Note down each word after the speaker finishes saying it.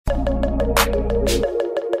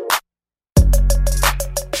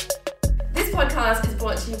podcast is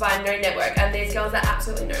brought to you by No Network, and these girls are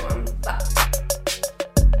absolutely no one. But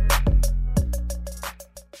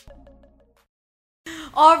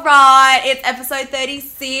all right, it's episode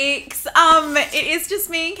 36. It is just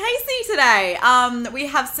me and Casey today. We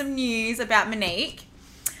have some news about Monique.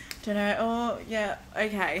 Don't know. Oh, yeah.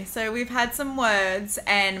 Okay. So we've had some words,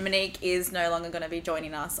 and Monique is no longer going to be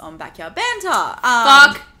joining us on Backyard Banter.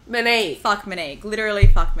 fuck Monique. Fuck Monique. Literally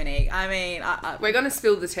fuck Monique. I mean, We're going to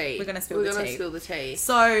spill the tea. We're going to spill the tea.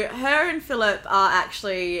 So, her and Philip are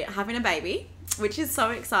actually having a baby, which is so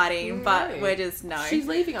exciting, but we're just, no. She's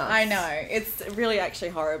leaving us. I know. It's really actually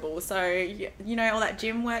horrible. So, you know, all that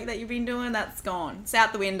gym work that you've been doing, that's gone. It's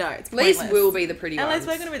out the window. It's pointless. At least we'll be the pretty ones. At least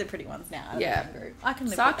we're going to be the pretty ones now. Yeah. I can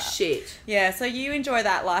live Suck with that. shit. Yeah, so you enjoy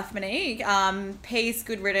that life, Monique. Peace,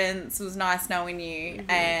 good riddance. It was nice knowing you.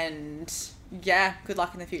 Mm-hmm. And... yeah, good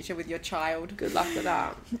luck in the future with your child. Good luck with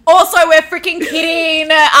that. Also, we're freaking kidding.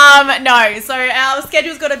 No, so our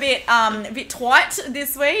schedule's got a bit tight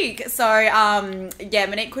this week. So, yeah,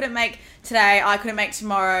 Monique couldn't make today, I couldn't make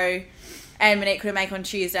tomorrow, and Monique couldn't make on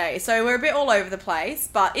Tuesday. So we're a bit all over the place,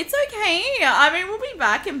 but it's okay. I mean, we'll be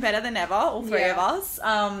back and better than ever, all three of us.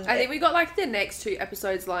 I think we got like the next 2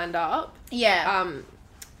 episodes lined up. Yeah.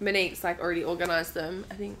 Monique's like already organised them,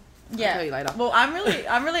 I think. Yeah. I'll tell you later. Well,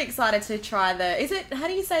 I'm really excited to try how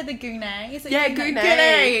do you say the Gune? Is it Yeah, Gune?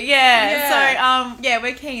 Gune. Yeah. So, yeah,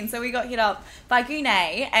 we're keen. So we got hit up by Gune,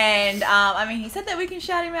 and, I mean, he said that we can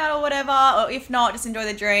shout him out or whatever, or if not, just enjoy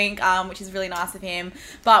the drink, which is really nice of him.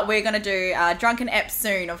 But we're going to do Drunken Ep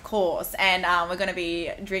soon, of course, and we're going to be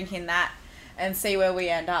drinking that and see where we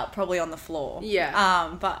end up, probably on the floor.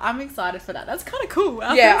 Yeah. But I'm excited for that. That's kind of cool.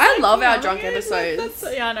 Yeah, I love our drunk episodes.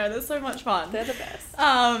 Yeah, I know. They're so much fun. They're the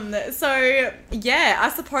best. So, yeah, I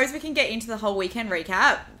suppose we can get into the whole weekend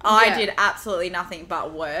recap. I did absolutely nothing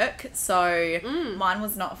but work, so mine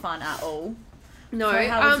was not fun at all. No, So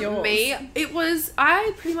how was yours? me,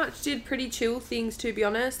 I pretty much did pretty chill things, to be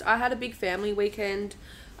honest. I had a big family weekend.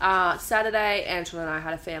 Saturday, Anton and I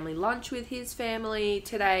had a family lunch with his family.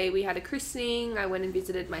 Today we had a christening. I went and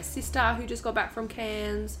visited my sister who just got back from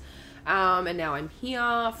Cairns. And now I'm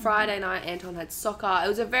here. Friday night, Anton had soccer. It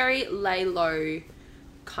was a very lay low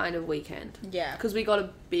kind of weekend. Yeah. Because we got a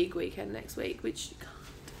big weekend next week, which...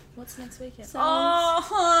 What's next weekend? Sounds-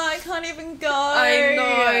 I can't even go. I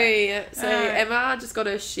know. So Emma just got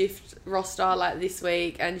a shift roster like this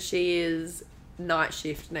week, and she is night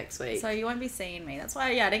shift next week. So you won't be seeing me. That's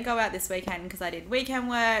why, I didn't go out this weekend because I did weekend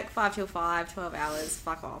work, 5 till 5, 12 hours.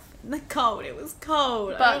 Fuck off. The cold. It was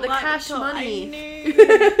cold. But the cash money. I knew.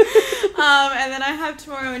 And then I have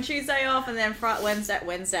tomorrow and Tuesday off, and then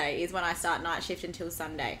Wednesday is when I start night shift until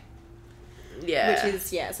Sunday. Yeah. Which is,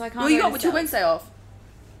 so I can't. Well, you got till Wednesday off.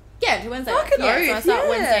 Yeah, to Wednesday. Fucking So I start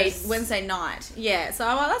yes. Wednesday night. Yeah, so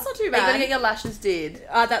that's not too Are you bad. going to get your lashes did?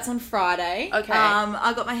 That's on Friday. Okay.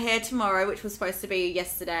 I got my hair tomorrow, which was supposed to be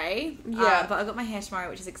yesterday. Yeah. But I got my hair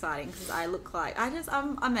tomorrow, which is exciting because I look like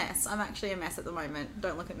I'm a mess. I'm actually a mess at the moment.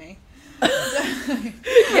 Don't look at me.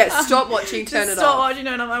 Yeah, stop watching. Turn it Stop off. watching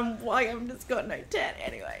it. I'm just got no tan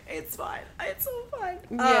anyway. It's fine. It's all fine.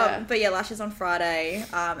 Yeah. But yeah, lashes on Friday.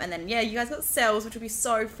 And then you guys got sales, which will be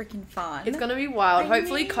so freaking fun. It's going to be wild. I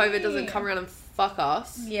Hopefully know. COVID doesn't come around and fuck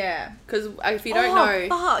us. Yeah. Because if you don't know...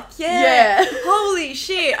 Fuck, Yeah. Holy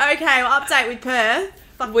shit. Okay, well, update with Perth.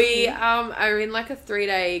 Fuck We you. are in like a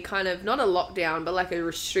 3-day kind of, not a lockdown, but like a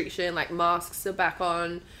restriction. Like masks are back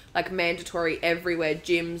on, like mandatory everywhere.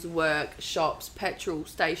 Gyms, work, shops, petrol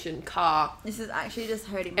station, car. This is actually just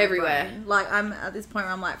hurting my Everywhere. brain. Like, I'm at this point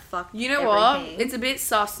where I'm like, fuck You know everything. what? It's a bit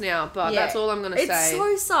sus now, but that's all I'm going to say.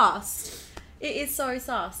 It's so sussed. It is so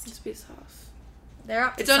sussed. It's a bit sus. They're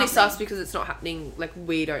up to It's only something. sus because it's not happening, like,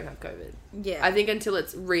 we don't have COVID. Yeah. I think until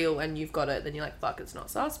it's real and you've got it, then you're like, fuck, it's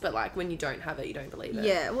not sus. But, like, when you don't have it, you don't believe it.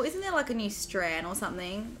 Yeah. Well, isn't there like a new strand or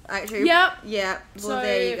something? Actually. Yep. Yeah. Well, So,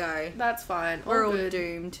 there you go. That's fine. We're all good.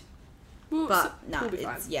 doomed. We'll, But no, we'll be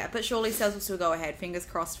fine. but surely sales will still go ahead. Fingers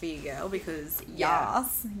crossed for you, girl, because Yeah.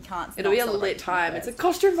 you can't. It'll not be a celebrate lit time. It's a 21st.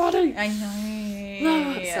 costume party. I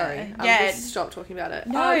know. Sorry. Yeah. Just stop talking about it.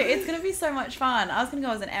 No, it's gonna be so much fun. I was gonna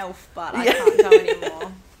go as an elf, but I can't go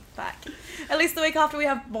anymore. Back. At least the week after we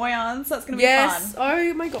have Boyan, so it's gonna be Yes. fun.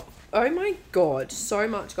 Oh my god. Oh my god. So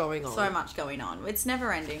much going on. So much going on. It's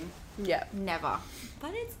never ending. Yeah. Never.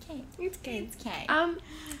 But it's cake. It's cake. It's cake.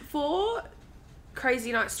 For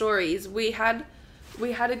Crazy Night Stories, we had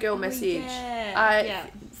a girl message. Yeah.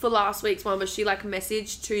 For last week's one, but she like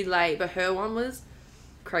messaged too late, but her one was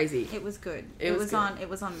crazy. It was good. It was good. It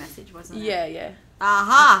was on message, wasn't it? Yeah.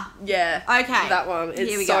 Aha. Yeah. Okay. That one. Here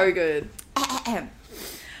we It's so go. good.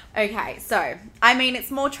 Okay, so, I mean,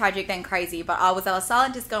 it's more tragic than crazy, but I was at a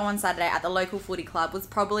silent disco on Saturday at the local footy club. Was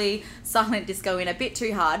probably silent disco in a bit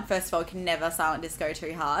too hard. First of all, can never silent disco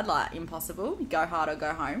too hard, like, impossible. Go hard or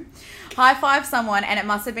go home. High-five someone, and it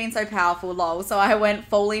must have been so powerful, lol. So I went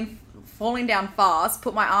falling down fast,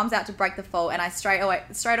 put my arms out to break the fall, and I straight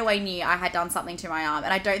away knew I had done something to my arm.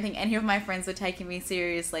 And I don't think any of my friends were taking me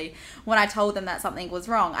seriously when I told them that something was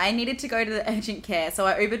wrong. I needed to go to the urgent care, so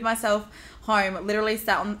I Ubered myself home, literally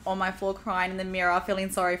sat on my floor crying in the mirror, feeling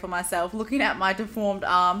sorry for myself, looking at my deformed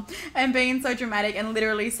arm and being so dramatic and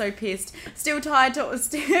literally so pissed. Still tried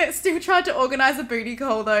to organise a booty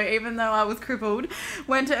call though, even though I was crippled.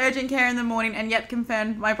 Went to urgent care in the morning and yet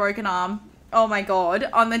confirmed my broken arm. Oh my God,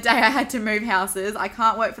 on the day I had to move houses. I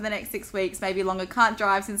can't work for the next 6 weeks, maybe longer. Can't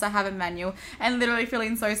drive since I have a manual, and literally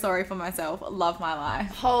feeling so sorry for myself. Love my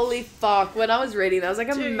life. Holy fuck. When I was reading, that was like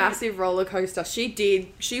a Dude. massive roller coaster. She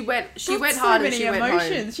went So hard and many she went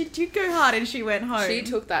home. She did go hard and she went home. She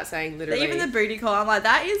took that saying literally. Even the booty call, I'm like,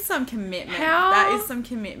 that is some commitment. How? That is some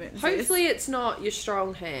commitment. sis. Hopefully it's not your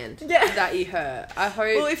strong hand Yeah. that you hurt. I hope.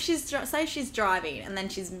 Well, if she's, say she's driving and then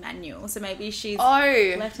she's manual, so maybe she's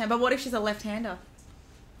Oh, left-hand. But what if she's a left-hander?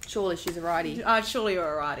 surely she's a righty. Surely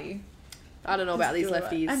you're a righty. I don't know about these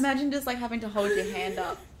lefties. Imagine just like having to hold your hand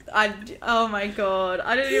up. Oh my God.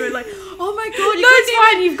 I don't even like, oh my God. You No, couldn't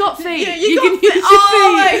it's fine. You've got feet. Yeah, you got can use feet. your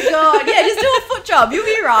Oh feet. my God. Yeah, just do a foot job. You'll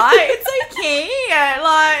be right. It's okay.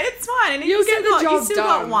 Like, it's fine. And You'll you've get still the got, you've job still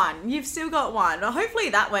done. got one. You've still got one. Well, hopefully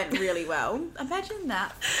that went really well. Imagine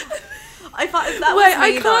that. If that Wait, was me,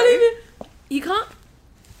 I can't though. even. You can't.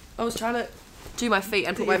 I was trying to do my feet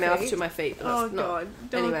and put my your mouth feet? to my feet. But Oh that's not. God.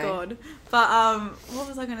 Anyway. Oh God. But what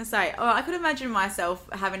was I gonna say? Oh, I could imagine myself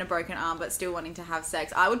having a broken arm but still wanting to have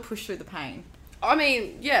sex. I would push through the pain. I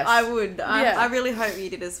mean, yes. I would. Yeah. I really hope you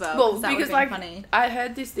did as well. Well, that because would've like been funny. I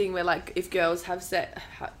heard this thing where like if girls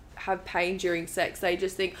have pain during sex, they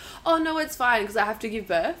just think, oh no, it's fine because I have to give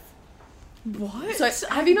birth. What? So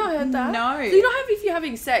have you not heard that? No. So you not have if you're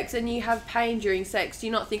having sex and you have pain during sex, do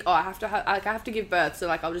you not think, oh, I have to give birth, so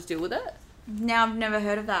like I'll just deal with it? Now I've never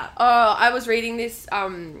heard of that. Oh, I was reading this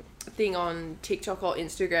thing on TikTok or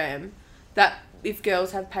Instagram that if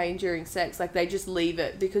girls have pain during sex, like they just leave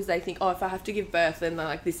it because they think, oh, if I have to give birth, then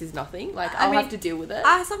like this is nothing. Like I I'll mean, have to deal with it.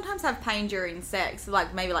 I sometimes have pain during sex,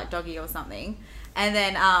 like maybe like doggy or something, and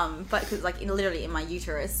then but cause, like literally in my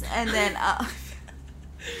uterus, and then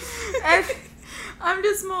and I'm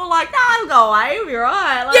just more like, nah, it'll go away, it'll be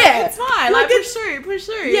right. Like, Yeah. it's fine. Like, Like push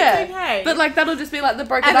through. Yeah, It's okay. but like that'll just be like the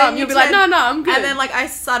broken And then arm. you You'll be like, turn- no, I'm good. And then like I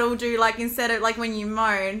subtle do like instead of like when you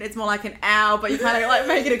moan, it's more like an ow, but you kind of like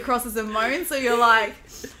make it across as a moan, so you're like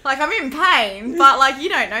I'm in pain, but like you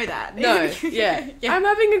don't know that. no, yeah. Yeah. I'm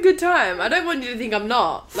having a good time. I don't want you to think I'm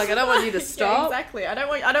not. Like I don't want you to Yeah, stop. exactly. I don't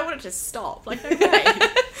want it to stop. Like no way.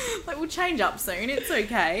 Like we'll change up soon. It's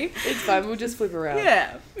okay. It's fine. We'll just flip around.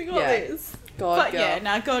 Yeah, we got Yeah. this. God, But girl. yeah,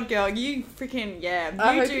 now God, girl, you freaking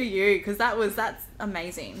I you hope- do you, because that's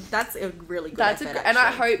amazing. That's a really good That's effort, and I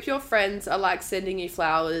actually. hope your friends are like sending you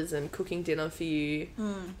flowers and cooking dinner for you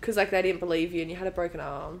because like they didn't believe you and you had a broken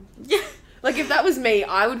arm. Yeah. Like if that was me,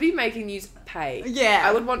 I would be making you pay. Yeah.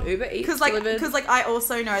 I would want Uber Eats delivered. Because I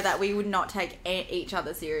also know that we would not take each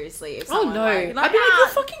other seriously. If Oh someone, no! like, I'd be like, you're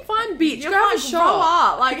fucking fine, bitch. you're Grab fine, a grow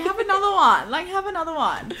shot. up. Like have another one. Like have another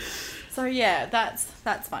one. So yeah, that's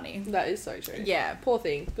funny. That is so true. Yeah. Poor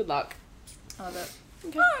thing. Good luck. I love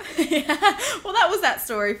it. Well, that was that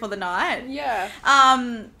story for the night. Yeah.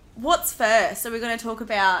 What's first? So we're going to talk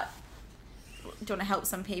about. Do you want to help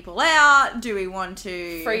some people out? Do we want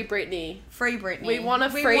to Free Britney. Free Britney? We wanna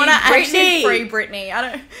free wanna actually Britney. free Britney. I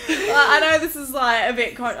don't. I know this is like a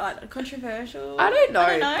bit controversial. I don't know.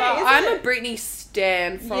 Is But I'm it? a Britney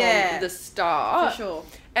stan from Yeah. the start. For sure.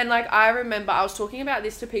 And like I remember, I was talking about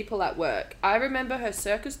this to people at work. I remember her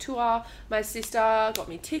circus tour. My sister got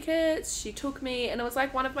me tickets. She took me, and it was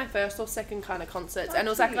like one of my first or second kind of concerts. Oh, and it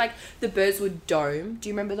was cute. like the Burswood Dome. Do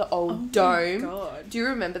you remember the old Oh my dome? God. Do you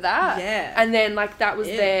remember that? Yeah. And then like that was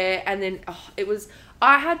Yeah. there, and then it was.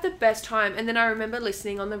 I had the best time, and then I remember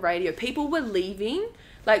listening on the radio. People were leaving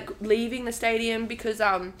the stadium because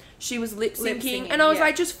she was lip syncing, Lip-syncing, and I was yeah.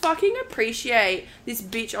 like, just fucking appreciate this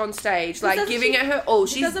bitch on stage, like doesn't giving she- it her all.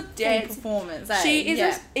 She She's does a full dancing. performance. Eh? She is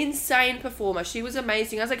Yeah. an insane performer. She was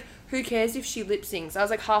amazing. I was like, who cares if she lip syncs? I was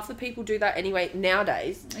like, half the people do that anyway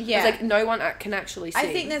nowadays. Yeah. I was like, no one can actually sing.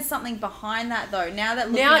 I think there's something behind that though. Now that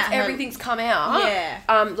looking now at her, everything's come out. Yeah.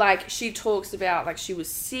 Like she talks about like she was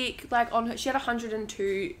sick, like on her, she had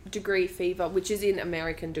 102-degree fever, which is in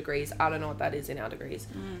American degrees. I don't know what that is in our degrees,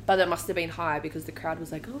 but that must have been high because the crowd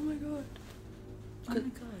was like, oh my god. Oh my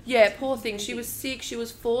God. Yeah, poor thing. She was sick. She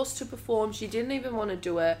was forced to perform. She didn't even want to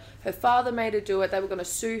do it. Her father made her do it. They were going to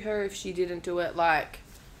sue her if she didn't do it. Like,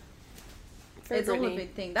 It's all a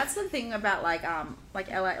big thing. That's the thing about like LA.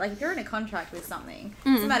 Like if you're in a contract with something, it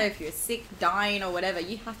doesn't matter if you're sick, dying, or whatever.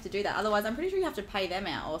 You have to do that. Otherwise, I'm pretty sure you have to pay them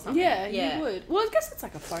out or something. Yeah, you would. Well, I guess it's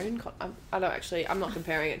like a phone. I don't actually. I'm not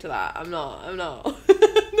comparing it to that. I'm not. No.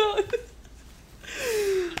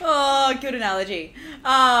 Oh, good analogy.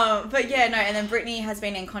 But yeah, no. And then Britney has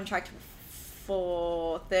been in contract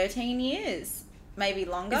for 13 years. Maybe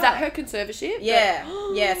longer. Is that her conservatorship? Yeah.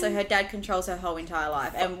 Yeah, so her dad controls her whole entire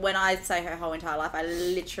life. And when I say her whole entire life, I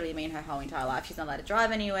literally mean her whole entire life. She's not allowed to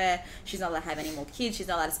drive anywhere. She's not allowed to have any more kids. She's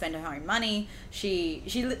not allowed to spend her own money. She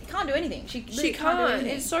can't do anything. She can't do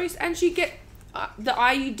anything. It's so... And she get... the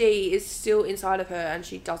IUD is still inside of her and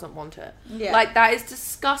she doesn't want it. Yeah. Like, that is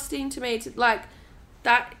disgusting to me. Like,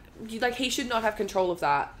 he should not have control of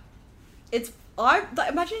that.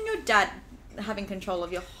 Imagine your dad having control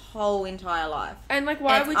of your whole entire life. And, like,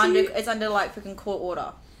 why would you... It's under, like, freaking court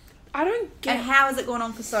order. I don't get... And how has it gone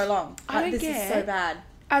on for so long? This is so bad.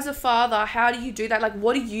 As a father, how do you do that? Like,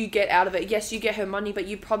 what do you get out of it? Yes, you get her money, but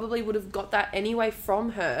you probably would have got that anyway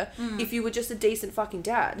from her if you were just a decent fucking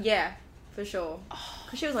dad. Yeah, for sure.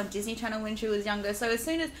 Because she was on Disney Channel when she was younger. So as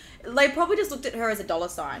soon as... They probably just looked at her as a dollar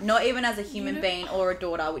sign. Not even as a human being or a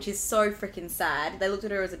daughter, which is so freaking sad. They looked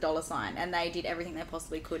at her as a dollar sign. And they did everything they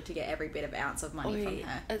possibly could to get every bit of ounce of money from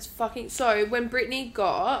her. It's fucking... So, when Britney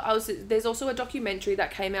got... There's also a documentary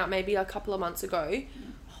that came out maybe a couple of months ago.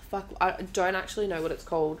 Oh, fuck. I don't actually know what it's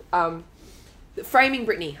called. Framing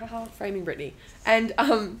Britney. Framing Britney. And...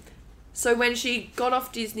 So when she got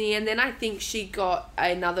off Disney and then I think she got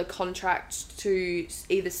another contract to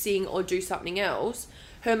either sing or do something else,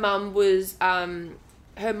 her mum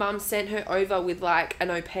sent her over with like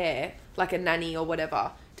an au pair, like a nanny or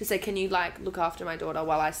whatever, to say, can you like look after my daughter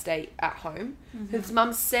while I stay at home? His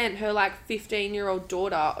mum sent her like 15-year-old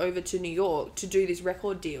daughter over to New York to do this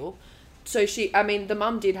record deal. So the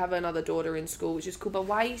mum did have another daughter in school, which is cool, but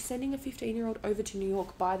why are you sending a 15-year-old over to New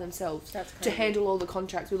York by themselves to handle all the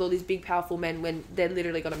contracts with all these big, powerful men when they're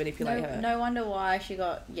literally going to manipulate her? No wonder why she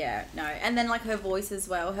got... Yeah, no. And then, like, her voice as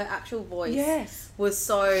well. Her actual voice was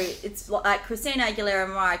so... It's like Christina Aguilera,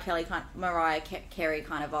 Mariah Carey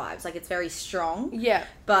kind of vibes. Like, it's very strong. Yeah.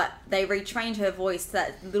 But they retrained her voice to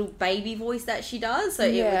that little baby voice that she does, so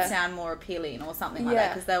it would sound more appealing or something like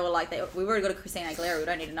that. Because they were like, we've already got a Christina Aguilera, we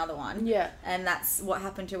don't need another one. Yeah. And that's what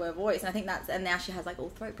happened to her voice. And I think and now she has like all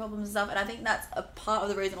throat problems and stuff. And I think that's a part of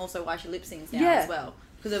the reason also why she lip syncs now as well.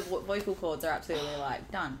 Because her vocal cords are absolutely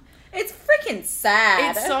like done. It's freaking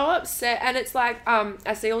sad. It's so upset. And it's like,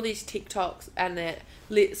 I see all these TikToks and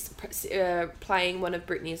they're playing one of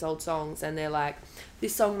Britney's old songs and they're like,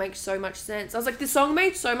 this song makes so much sense. I was like, this song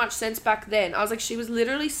made so much sense back then. I was like, she was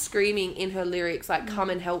literally screaming in her lyrics, like, come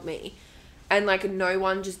and help me. And, like, no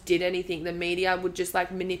one just did anything. The media would just,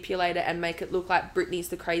 like, manipulate it and make it look like Britney's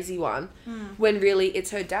the crazy one when really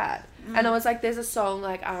it's her dad. And I was like, there's a song,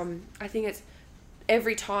 like, I think it's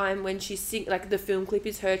every time when she sings, like, the film clip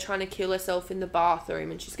is her trying to kill herself in the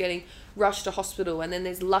bathroom and she's getting rushed to hospital. And then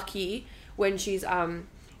there's Lucky when she's,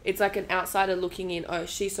 it's like an outsider looking in, oh,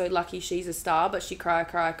 she's so lucky she's a star, but she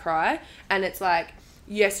cry. And it's like...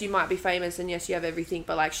 Yes, you might be famous and yes, you have everything,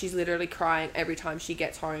 but like she's literally crying every time she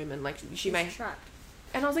gets home and like she's trapped.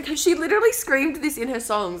 And I was like, she literally screamed this in her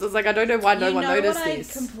songs. I was like, I don't know why no one noticed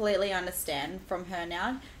this. I completely understand from her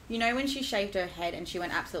now. You know when she shaved her head and she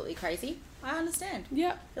went absolutely crazy? I understand.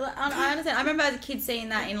 Yeah. I understand. I remember as a kid seeing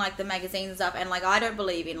that in like the magazines and stuff, and like I don't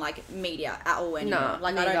believe in like media at all anymore. No,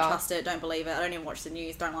 like I don't trust it, don't believe it. I don't even watch the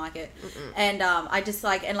news, don't like it. And I just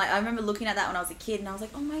like, and like I remember looking at that when I was a kid and I was like,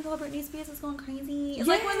 oh my god, Britney Spears has gone crazy. It's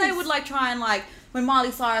like when they would like try and like when Miley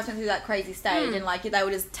Cyrus went through that crazy stage and like they were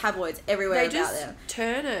just tabloids everywhere about them.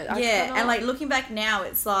 Turn it. And like looking back now,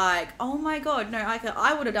 it's like, oh my god, no,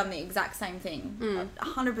 I would have done the exact same thing,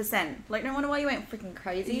 100%. Like no wonder why you went freaking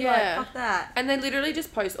crazy. Yeah. Like fuck that. And they literally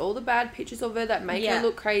just post all the bad pictures of her that make her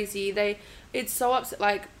look crazy. It's so upset.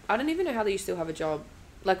 Like I don't even know how you still have a job.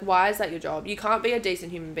 Like why is that your job? You can't be a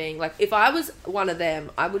decent human being. Like if I was one of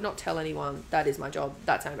them, I would not tell anyone that is my job.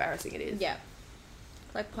 That's how embarrassing it is. Yeah.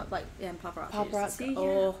 Paparazzi.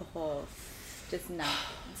 Paparazzi. Just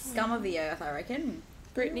scum of the earth, I reckon.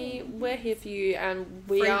 Brittany, we're here for you, and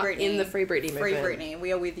we are in the Free Britney movement. Free Britney,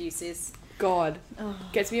 we are with you, sis. God,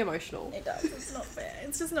 gets me emotional. It does. It's not fair.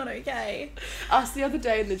 It's just not okay. Us the other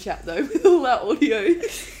day in the chat though, with all our audio.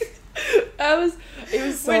 It was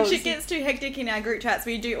so when shit gets too hectic in our group chats,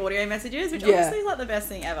 we do audio messages, which obviously is like the best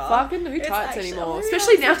thing ever. Fucking who types anymore?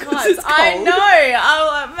 Especially now because it's cold. I know.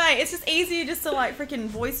 Oh, mate, it's just easier just to like freaking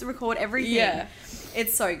voice record everything. Yeah.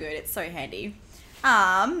 It's so good. It's so handy.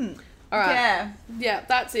 All right. Yeah.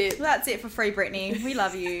 That's it. That's it for Free Britney. We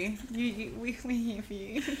love you. We're here for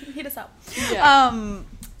you. Hit us up. Yeah.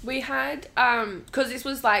 We had, because this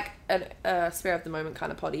was like a spare of the moment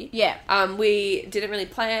kind of potty. Yeah. We didn't really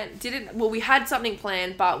we had something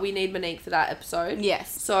planned, but we need Monique for that episode.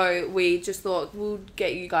 Yes. So we just thought we'll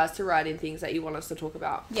get you guys to write in things that you want us to talk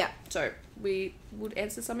about. Yeah. So we would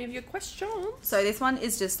answer some of your questions. So this one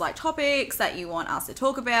is just like topics that you want us to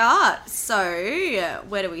talk about. So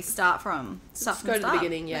where do we start from? Let's go to the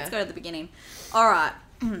beginning, yeah. Let's go to the beginning. All right.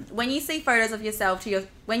 When you see photos of yourself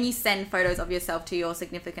when you send photos of yourself to your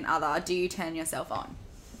significant other, do you turn yourself on?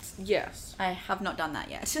 Yes. I have not done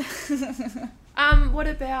that yet. What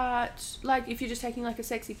about, like, if you're just taking, like, a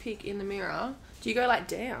sexy pic in the mirror, do you go, like,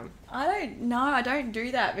 down? I don't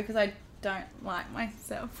do that because I don't like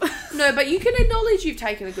myself. No, but you can acknowledge you've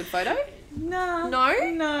taken a good photo. No. No?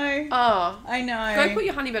 No. Oh. I know. Go put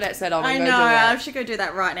your honey badette set on I and know. go do it. I should go do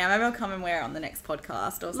that right now. Maybe I'll come and wear it on the next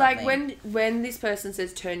podcast or something. Like, when this person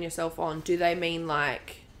says turn yourself on, do they mean,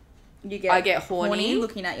 like, I get horny?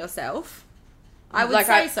 looking at yourself? I would Like,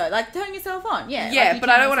 say so. Like, turn yourself on. Yeah. Yeah, like you but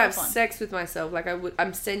turn I don't want to have yourself on. sex with myself. Like,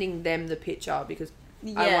 I'm sending them the picture because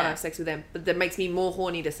I want to have sex with them. But that makes me more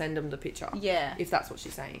horny to send them the picture. Yeah. If that's what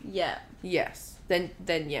she's saying. Yeah. Yes. Then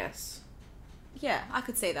yes. Yeah, I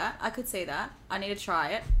could see that. I need to try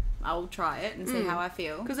it. I will try it and see how I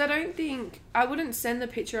feel. Because I wouldn't send the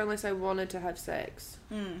picture unless I wanted to have sex.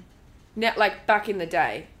 Mm. Now, like, back in the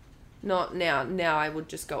day. Not now. Now I would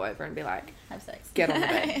just go over and be like, Have sex. Get on the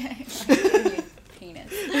bed.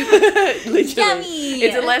 Penis. Literally. Yummy.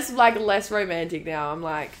 It's less romantic now. I'm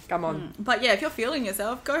like, come on. But yeah, if you're feeling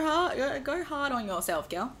yourself, go hard on yourself,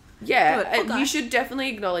 girl. Yeah, Good. Okay. you should definitely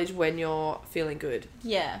acknowledge when you're feeling good.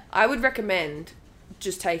 Yeah. I would recommend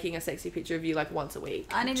just taking a sexy picture of you, like, once a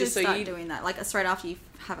week. I need just to start doing that. Like, straight after you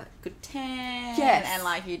have a good tan. Yes. And,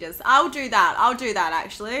 like, I'll do that,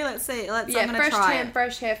 actually. Let's see. I'm going to fresh try tan, it.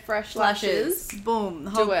 fresh hair, fresh lashes. Boom.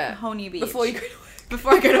 Do it. Whole new bitch. Before you go to work.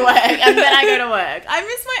 Before I go to work. And then I go to work. I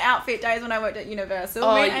miss my outfit days when I worked at Universal.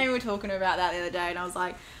 Oh, Me and Amy were talking about that the other day. And I was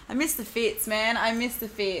like, I miss the fits, man. I miss the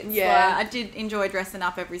fits. Yeah. Like, I did enjoy dressing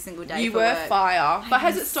up every single day You for were work. fire. But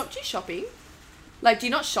has it miss- stopped you shopping? Like, do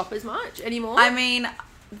you not shop as much anymore? I mean,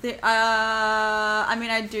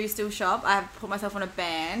 I do still shop. I have put myself on a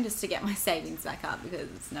ban just to get my savings back up because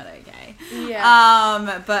it's not okay.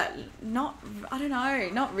 Yeah. But I don't know,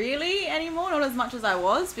 not really anymore. Not as much as I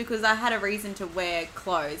was because I had a reason to wear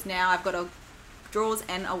clothes. Now I've got drawers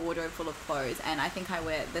and a wardrobe full of clothes, and I think I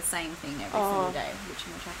wear the same thing every single day, which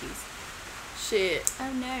are my trackies. Shit.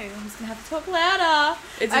 Oh no, I'm just gonna have to talk louder.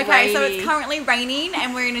 It's okay, so rainy. it's currently raining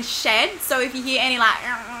and we're in a shed, so if you hear any like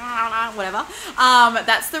whatever,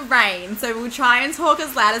 that's the rain. So we'll try and talk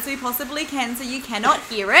as loud as we possibly can so you cannot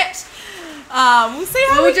hear it. We'll see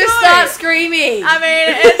how We'll we just go. start screaming. I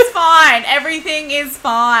mean, it's fine. Everything is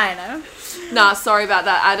fine. Nah, sorry about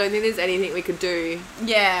that. I don't think there's anything we could do.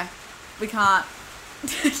 Yeah, we can't.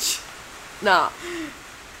 Nah.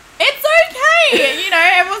 It's okay.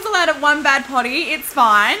 Everyone's allowed at one bad potty. It's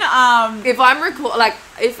fine. If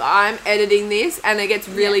I'm editing this and it gets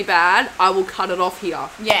really bad, I will cut it off here.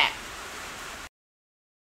 Yeah.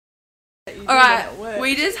 Alright,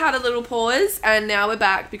 we just had a little pause and now we're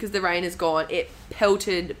back because the rain is gone. It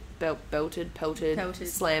pelted,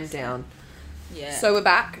 slammed down. Yeah. So we're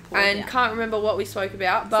back and down. can't remember what we spoke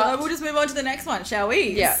about, but So we'll just move on to the next one, shall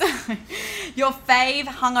we? Yeah. So, your fave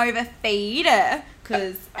hungover feed,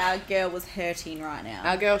 because our girl was hurting right now.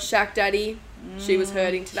 our girl Shaq Daddy, she was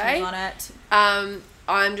hurting today. She's on it.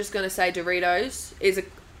 I'm just going to say Doritos is a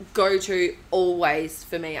go-to always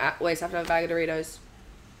for me. I always have to have a bag of Doritos.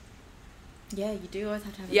 Yeah, you do always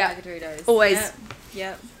have to have a Yeah. bag of Doritos. Always.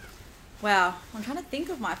 Yep. Wow. I'm trying to think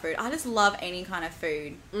of my food. I just love any kind of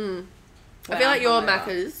food. I feel like you're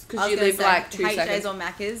Macca's because you live like 2 HJ's seconds. or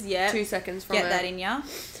Macca's, yeah. 2 seconds from Get it. that in ya.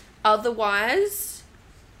 Otherwise,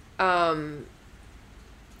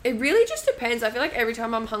 it really just depends. I feel like every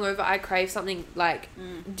time I'm hungover, I crave something like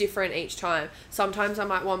different each time. Sometimes I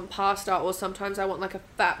might want pasta, or sometimes I want like a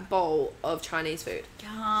fat bowl of Chinese food.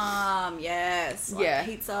 Yum, yes. Like Yeah.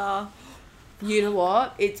 pizza. You know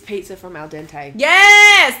what? It's pizza from Al Dente.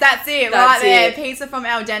 Yes, that's it, right That's there. it. Pizza from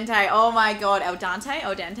Al Dente. Oh my god, Al Dente.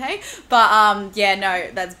 But yeah, no,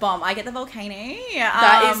 that's bomb. I get the volcano.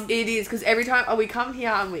 It is because every time we come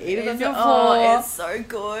here and we eat it on your floor. Oh, it's so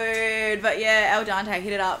good. But yeah, Al Dente,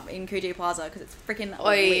 hit it up in Coogee Plaza because it's freaking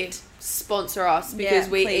Oi. lit. sponsor us because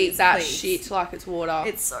Yeah, we please, eat that please. shit like it's water.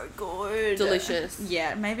 It's so good. Delicious.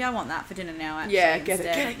 Yeah, maybe I want that for dinner now, actually. Yeah, get it,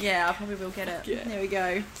 instead. get it. Yeah, I probably will get it. Yeah. There we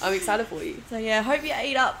go. I'm excited for you. So, yeah, hope you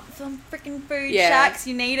eat up some freaking food, Yeah. Shacks.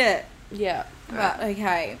 You need it. Yeah. Right,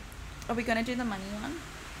 okay. Are we going to do the money one?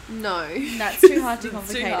 No. That's too hard to It's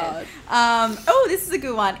complicate. too hard. Oh, this is a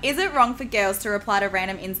good one. Is it wrong for girls to reply to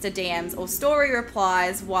random Insta DMs or story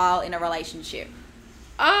replies while in a relationship?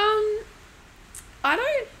 I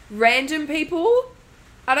don't... Random people,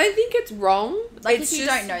 I don't think it's wrong. Like it's if you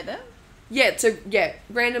just- don't know them? Yeah,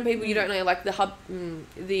 random people you don't know, like the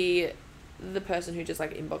person who just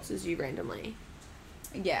like inboxes you randomly.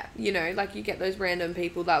 Yeah. You know, like you get those random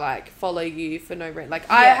people that like follow you for no reason.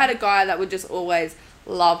 Like I had a guy that would just always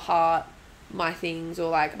love heart my things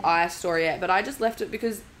or like I story it, but I just left it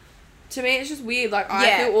because to me it's just weird. Like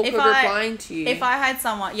I feel awkward replying to you. If I had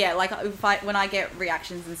someone, yeah, like when I get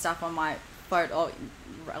reactions and stuff on my photo, or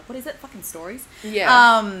what is it? Fucking stories.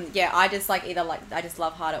 Yeah. Yeah, I just like either like I just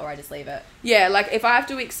love heart it or I just leave it. Yeah, like if I have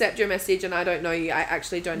to accept your message and I don't know you, I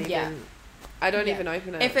actually don't even. Yeah. I don't even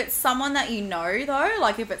open it. If it's someone that you know, though,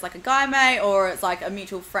 like if it's like a guy mate or it's like a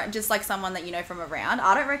mutual friend, just like someone that you know from around,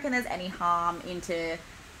 I don't reckon there's any harm into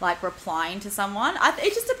like replying to someone.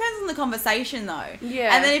 It just depends on the conversation, though.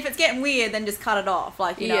 Yeah. And then if it's getting weird, then just cut it off.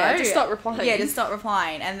 Like, you know. just stop replying. Yeah, just stop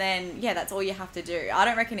replying. And then, yeah, that's all you have to do. I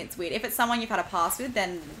don't reckon it's weird. If it's someone you've had a past with,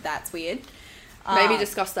 then that's weird. Maybe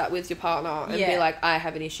discuss that with your partner and be yeah. like, I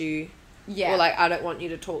have an issue. Yeah. Or like, I don't want you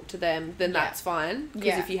to talk to them, then that's fine. Because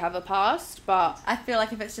Yeah. if you have a past, but... I feel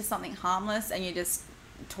like if it's just something harmless and you're just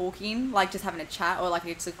talking, like just having a chat or like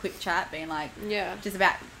just a quick chat being like... Yeah. Just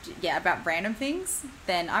about random things,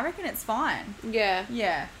 then I reckon it's fine. Yeah.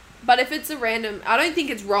 Yeah. But if it's a random... I don't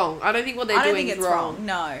think it's wrong. I don't think what they're doing is wrong.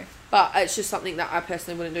 No. But it's just something that I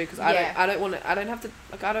personally wouldn't do because I Yeah. don't want to... I don't have to...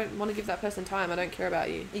 Like, I don't want to give that person time. I don't care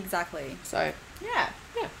about you. Exactly. So, Yeah.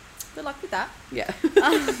 yeah. Good luck with that. Yeah.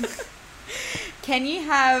 Can you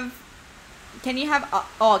have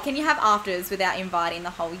afters without inviting the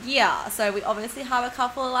whole year? So we obviously have a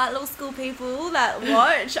couple of like little school people that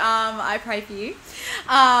watch. I pray for you.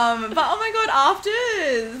 But oh my god,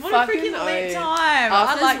 afters! What Fucking a freaking lit oath. time.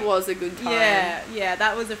 Afters was a good time. Yeah,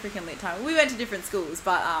 that was a freaking lit time. We went to different schools,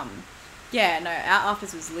 but yeah, no, our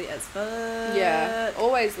afters was lit as fuck. Yeah.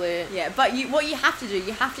 Always lit. Yeah, but what you have to do,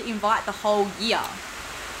 you have to invite the whole year.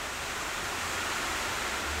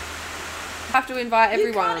 Have to invite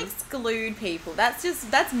everyone. You can't exclude people. That's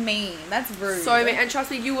mean. That's rude. So mean. And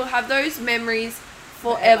trust me, you will have those memories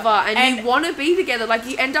forever. And you want to be together. Like,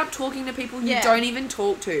 you end up talking to people you don't even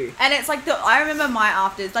talk to. And it's like, I remember my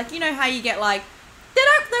afters, like, you know how you get like, they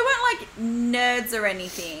weren't like nerds or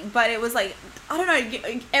anything, but it was like, I don't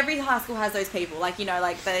know, every high school has those people, like, you know,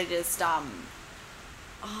 like, they just,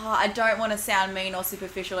 I don't want to sound mean or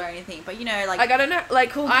superficial or anything, but you know, like I don't know,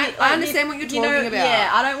 like, I understand what you're talking about.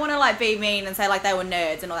 Yeah, I don't want to like be mean and say like they were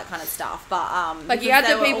nerds and all that kind of stuff, but like you had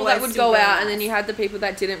the people that would go out, and then you had the people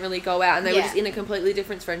that didn't really go out, and they were just in a completely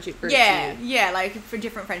different friendship group. Yeah, like for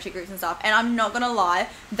different friendship groups and stuff. And I'm not gonna lie,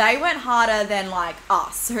 they went harder than like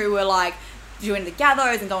us, who were like doing the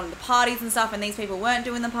gathers and going to the parties and stuff, and these people weren't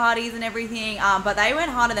doing the parties and everything, but they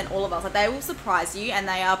went harder than all of us. Like, they will surprise you, and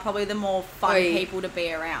they are probably the more fun people to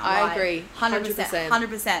be around. I agree.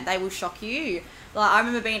 100%. They will shock you. Like, I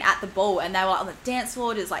remember being at the ball, and they were like on the dance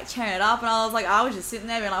floor just like cheering it up, and I was just sitting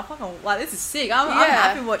there being like, fucking, like, this is sick. I'm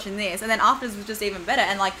happy watching this. And then afterwards was just even better.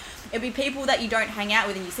 And like, it'd be people that you don't hang out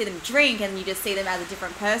with, and you see them drink, and you just see them as a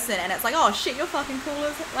different person, and it's like, oh shit, you're fucking cool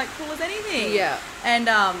as anything. Yeah. And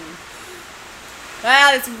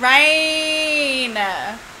wow, it's rain.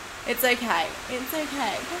 It's okay.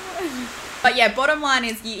 Come on. But yeah, bottom line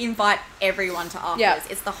is you invite everyone to afters. Yeah.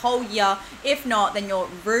 It's the whole year. If not, then you're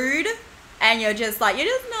rude and you're just not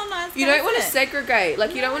nice. You don't want to segregate.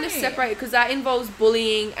 Like, you don't want to separate, because that involves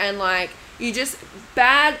bullying and like, you just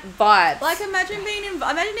bad vibes. Like, imagine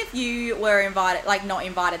if you were invited, like not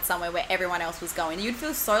invited somewhere where everyone else was going. You'd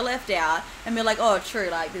feel so left out and be like, oh, true,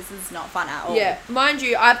 like this is not fun at all. Yeah, mind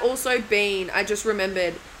you, I just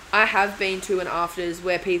remembered, I have been to an afters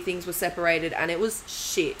where things were separated, and it was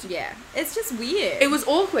shit. Yeah, it's just weird. It was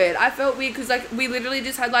awkward. I felt weird because like we literally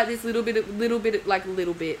just had like this little group,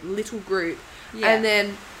 and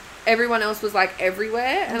then everyone else was like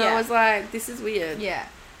everywhere, and I was like, this is weird. Yeah.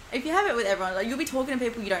 If you have it with everyone, like, you'll be talking to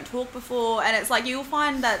people you don't talk before, and it's like, you'll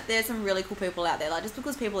find that there's some really cool people out there. Like, just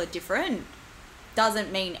because people are different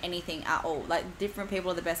doesn't mean anything at all. Like, different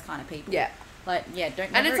people are the best kind of people. Yeah. Like, yeah,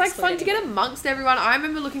 don't. And it's like fun to get amongst everyone. I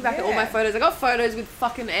remember looking back at all my photos. I got photos with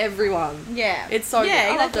fucking everyone. Yeah. It's so good. Yeah,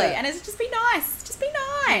 I loved exactly. it. And it's just be nice. Just be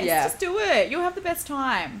nice. Yeah. Just do it. You'll have the best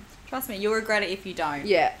time. Trust me, you'll regret it if you don't.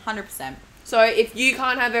 Yeah. 100%. So if you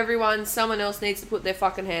can't have everyone, someone else needs to put their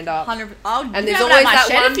fucking hand up. 100%. And there's always that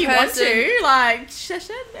one if you person. want to. Like, shed?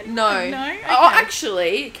 Anyone? No. No? Okay. Oh,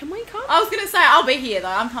 actually, can we come? I was going to say, I'll be here though.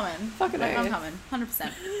 I'm coming. Fucking I'm oath. coming.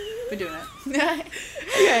 100%. We're doing it.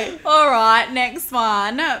 Okay. All right, next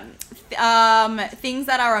one. Things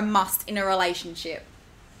that are a must in a relationship.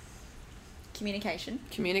 Communication.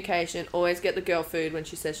 Always get the girl food when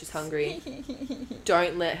she says she's hungry.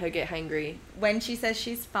 Don't let her get hangry. When she says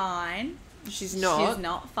she's fine, She's not. she's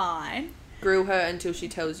not fine. Grill her until she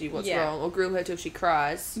tells you what's Yeah. wrong, or grill her till she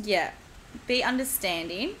cries. Yeah. Be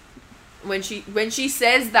understanding. When she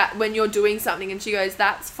says that when you're doing something and she goes,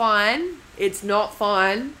 "That's fine," it's not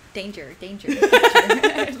fine. Danger.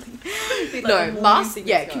 No, must.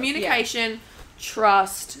 Yeah, communication,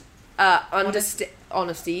 trust, honesty,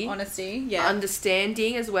 Yeah.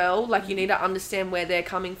 understanding as well. Like you need to understand where they're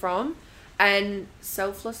coming from, and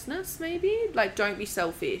selflessness maybe. Like don't be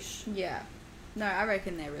selfish. Yeah. No, I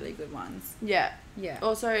reckon they're really good ones. Yeah. Yeah.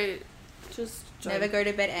 Also, just Never go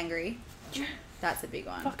to bed angry. That's a big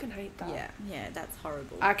one. Fucking hate that. Yeah, that's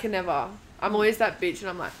horrible. I can never. I'm always that bitch, and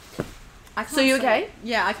I'm like, I can't so you say- okay?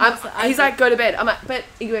 Yeah, I can't. He's like, go to bed. I'm like, but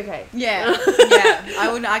are you okay? Yeah. I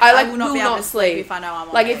will not be able to sleep if I know I'm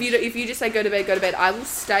on like edge. if you just say go to bed, I will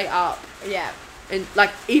stay up. Yeah. And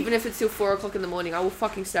like even if it's till 4 o'clock in the morning, I will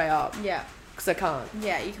fucking stay up Yeah. because I can't.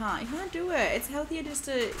 Yeah, you can't do it. It's healthier just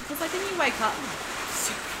to, because like then you wake up.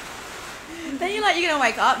 Then you're gonna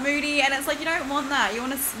wake up moody, and it's like you don't want that. You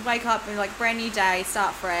want to wake up and like brand new day,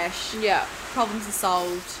 start fresh. Yeah. Problems are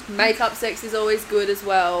solved. Makeup sex is always good as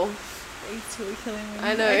well. These two are killing me.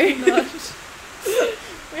 I know.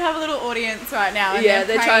 We have a little audience right now. And Yeah,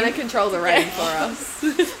 they're trying to praying. control the rain for us. I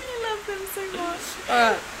love them so much.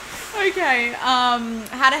 Alright. Okay.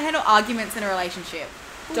 How to handle arguments in a relationship.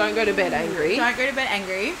 Don't go to bed angry. Don't go to bed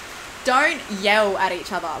angry. Don't yell at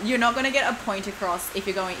each other. You're not going to get a point across if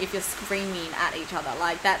you're screaming at each other.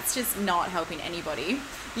 Like, that's just not helping anybody.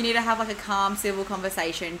 You need to have like a calm, civil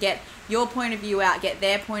conversation. Get your point of view out, get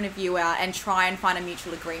their point of view out, and try and find a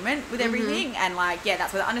mutual agreement with everything. And like, yeah,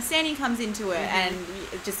 that's where the understanding comes into it,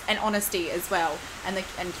 and honesty as well, and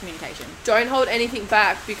communication. Don't hold anything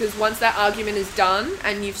back because once that argument is done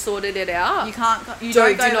and you've sorted it out, You can't. You do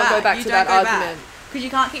don't go not go back You to don't that go back. argument. Because you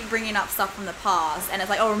can't keep bringing up stuff from the past, and it's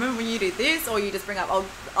like, oh, remember when you did this, or you just bring up old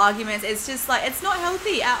arguments. It's just like, it's not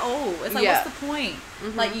healthy at all. It's like, Yeah. what's the point?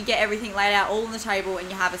 Like, you get everything laid out all on the table, and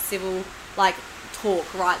you have a civil, like, talk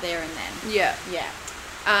right there and then. Yeah. Yeah.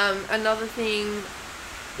 Another thing,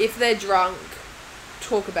 if they're drunk,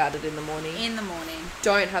 talk about it in the morning. In the morning.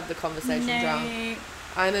 Don't have the conversation drunk.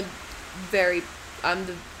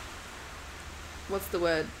 What's the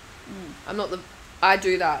word? I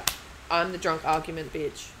do that. I'm the drunk argument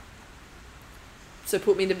bitch. So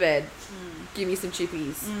put me to bed. Give me some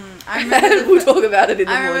chippies. I And remember we'll talk about it in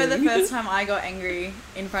the I morning. remember the first time I got angry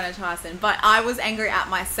in front of Tyson, but I was angry at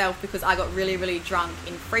myself because I got really, really drunk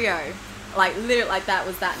in Frio. Like, literally, like, that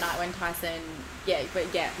was that night when Tyson, yeah.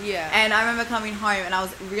 Yeah. And I remember coming home and I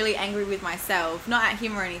was really angry with myself, not at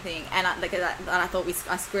him or anything, and I thought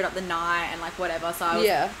I screwed up the night and, like, whatever, so I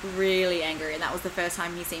was really angry, and that was the first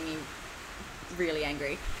time he seen me really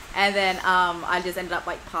angry. And then I just ended up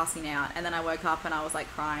like passing out, and then I woke up and I was like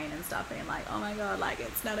crying and stuff, being like, oh my god, like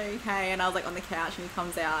it's not okay. And I was like on the couch and he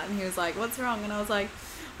comes out and he was like, what's wrong? And I was like,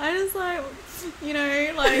 I just like, you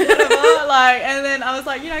know, like whatever, like. And then I was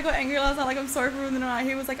like, you know, I got angry last night, like I'm sorry for ruining the night.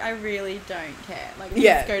 He was like, I really don't care, like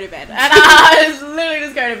just go to bed. And I just literally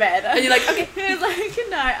just go to bed. And you're like, okay. He was like,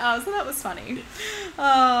 good night. So that was funny.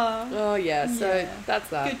 Oh yeah, so Yeah. that's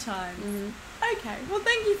that. Good times. Okay, well,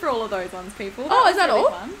 thank you for all of those ones, people. Oh, is that was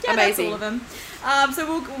really all? fun. Yeah, Amazing. that's all of them.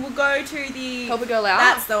 So we'll go to the Help a girl out.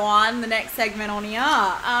 That's the one. The next segment on here.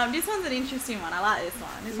 This one's an interesting one. I like this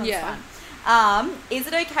one. This one's fun. Is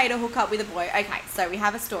it okay to hook up with a boy? Okay, so we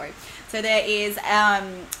have a story. So there is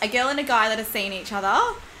a girl and a guy that have seen each other,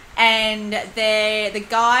 and the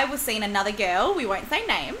guy was seeing another girl. We won't say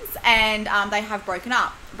names, and they have broken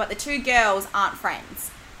up. But the two girls aren't friends.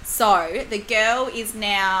 So the girl is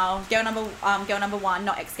now girl number one,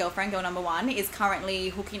 not ex-girlfriend. Girl number one is currently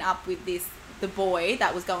hooking up with the boy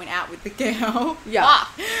that was going out with the girl. Yeah.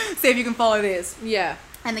 See if you can follow this. Yeah.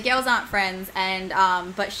 And the girls aren't friends, and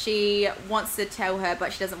but she wants to tell her,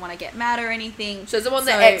 but she doesn't want to get mad or anything. She doesn't want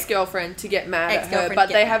the ex-girlfriend to get mad at her, but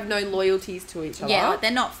they have no loyalties to each other. Yeah, like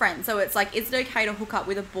they're not friends. So it's like, is it okay to hook up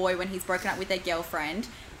with a boy when he's broken up with their girlfriend,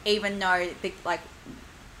 even though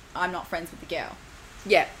I'm not friends with the girl?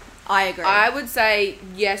 Yeah. I agree. I would say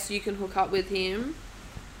yes, you can hook up with him,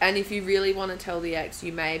 And if you really want to tell the ex,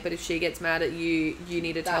 you may. But if she gets mad at you, you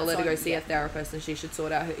need to tell her to go see a therapist, and she should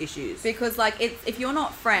sort out her issues. Because, like, if you're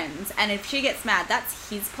not friends, and if she gets mad, that's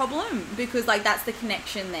his problem. Because, like, that's the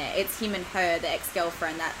connection there. It's him and her, the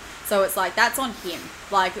ex-girlfriend. So it's like, that's on him.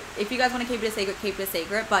 Like, if you guys want to keep it a secret, keep it a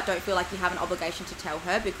secret. But don't feel like you have an obligation to tell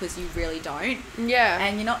her, because you really don't. Yeah.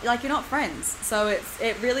 And you're not friends. So it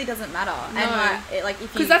really doesn't matter. No. And, if you...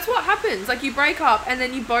 Because that's what happens. Like, you break up, and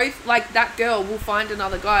then you both, like, that girl will find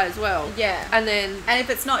another guy as well. Yeah. And then... And if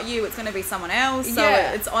it's not you, it's going to be someone else. So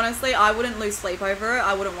Yeah. it's honestly, I wouldn't lose sleep over it.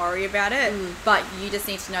 I wouldn't worry about it. But you just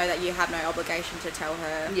need to know that you have no obligation to tell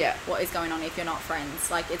her what is going on if you're not friends.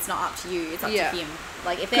 Like, it's not up to you. It's up to him.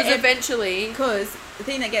 Like, if Because eventually... Because the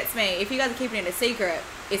thing that gets me, if you guys are keeping it a secret,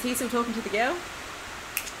 is he still talking to the girl?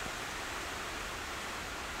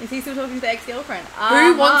 Is he still talking to the ex-girlfriend?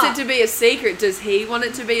 Who wants it to be a secret? Does he want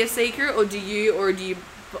it to be a secret, or do you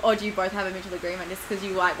both have a mutual agreement just because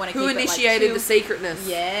you like want to keep it, Who initiated like, the secretness?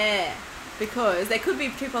 Yeah. Because there could be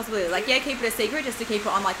two possibilities. Like, keep it a secret just to keep it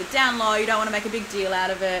on, like, the down low. You don't want to make a big deal out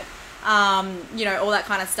of it. All that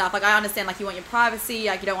kind of stuff. Like, I understand, like, you want your privacy.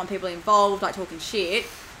 Like, you don't want people involved, like, talking shit.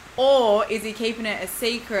 Or is he keeping it a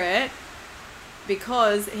secret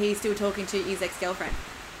because he's still talking to his ex-girlfriend?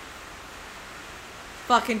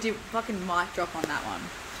 Fucking mic drop on that one.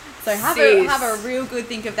 So have a real good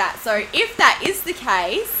think of that. So if that is the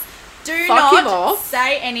case, do not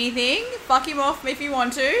say anything. Fuck him off if you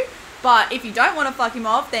want to. But if you don't want to fuck him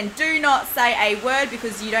off, then do not say a word,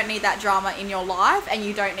 because you don't need that drama in your life, and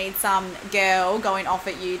you don't need some girl going off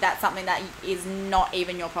at you. That's something that is not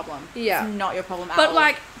even your problem. Yeah. It's not your problem at all. But,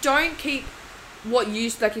 like, don't keep what you...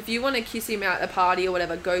 Like, if you want to kiss him at a party or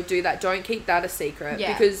whatever, go do that. Don't keep that a secret.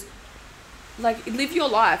 Yeah. Because... Like, live your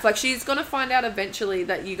life. Like, she's going to find out eventually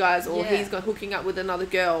that you guys, or he's hooking up with another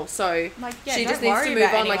girl. So, like, she just needs to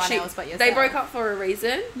move on. Like, they broke up for a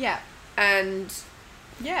reason. Yeah. And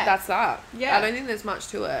that's that. Yeah. I don't think there's much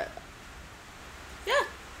to it. Yeah.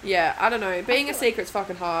 Yeah, I don't know. Being a secret's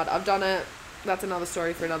fucking hard. I've done it. That's another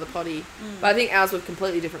story for another potty. But I think ours were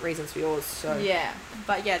completely different reasons for yours. So yeah,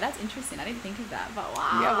 but that's interesting. I didn't think of that. But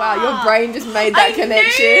wow, yeah, wow, your brain just made that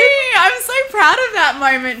connection. I'm so proud of that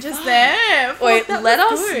moment just there. Wait, let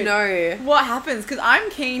us know what happens, because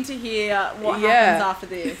I'm keen to hear what happens after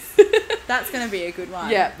this. That's gonna be a good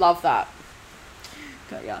one. Yeah, love that.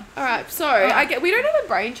 Got ya. All right, so we don't have a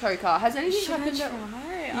brain choker. Has anything happened?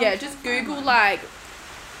 Yeah, just Google like.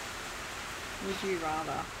 Would you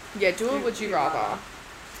rather? Yeah, do a would you rather.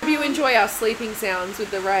 Hope you enjoy our sleeping sounds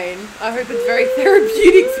with the rain. I hope it's very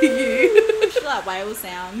therapeutic for you. Should like whale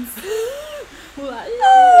sounds. Like,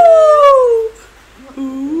 oh.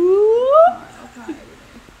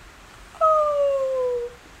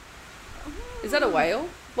 Is that a whale?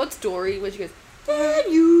 What's Dory? Where she goes?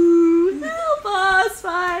 Can you help us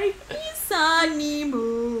find Isa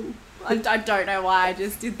Nemo? I don't know why I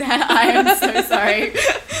just did that. I am so sorry.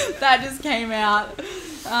 That just came out.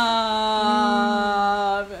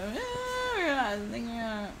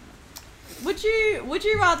 Would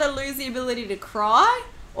you rather lose the ability to cry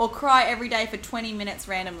or cry every day for 20 minutes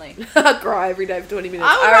randomly? Cry every day for 20 minutes.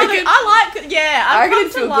 I reckon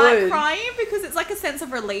it'd feel good. Crying because it's like a sense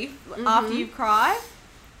of relief after you've cried.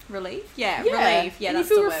 Relief? Yeah, relief. Yeah, and that's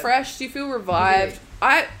you feel the refreshed, you feel revived.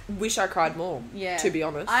 I wish I cried more, to be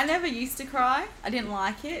honest. I never used to cry. I didn't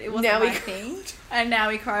like it. It wasn't my thing. And now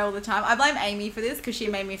we cry all the time. I blame Amy for this because she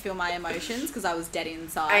made me feel my emotions because I was dead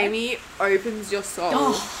inside. Amy opens your soul.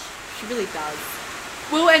 Oh, she really does.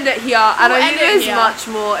 We'll end it here. I don't think there's much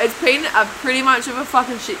more. It's been a pretty much of a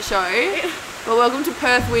fucking shit show. But welcome to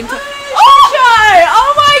Perth Winter.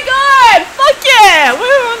 Oh my god! Fuck yeah!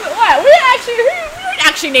 We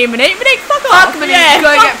actually need Monique. Monique, fuck off. Fuck Monique.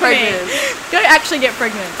 Go get pregnant. Go actually get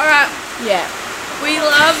pregnant. Alright. Yeah. We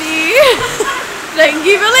love you. Thank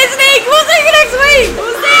you for listening. We'll see you next week.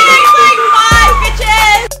 Bye,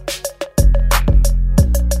 bitches.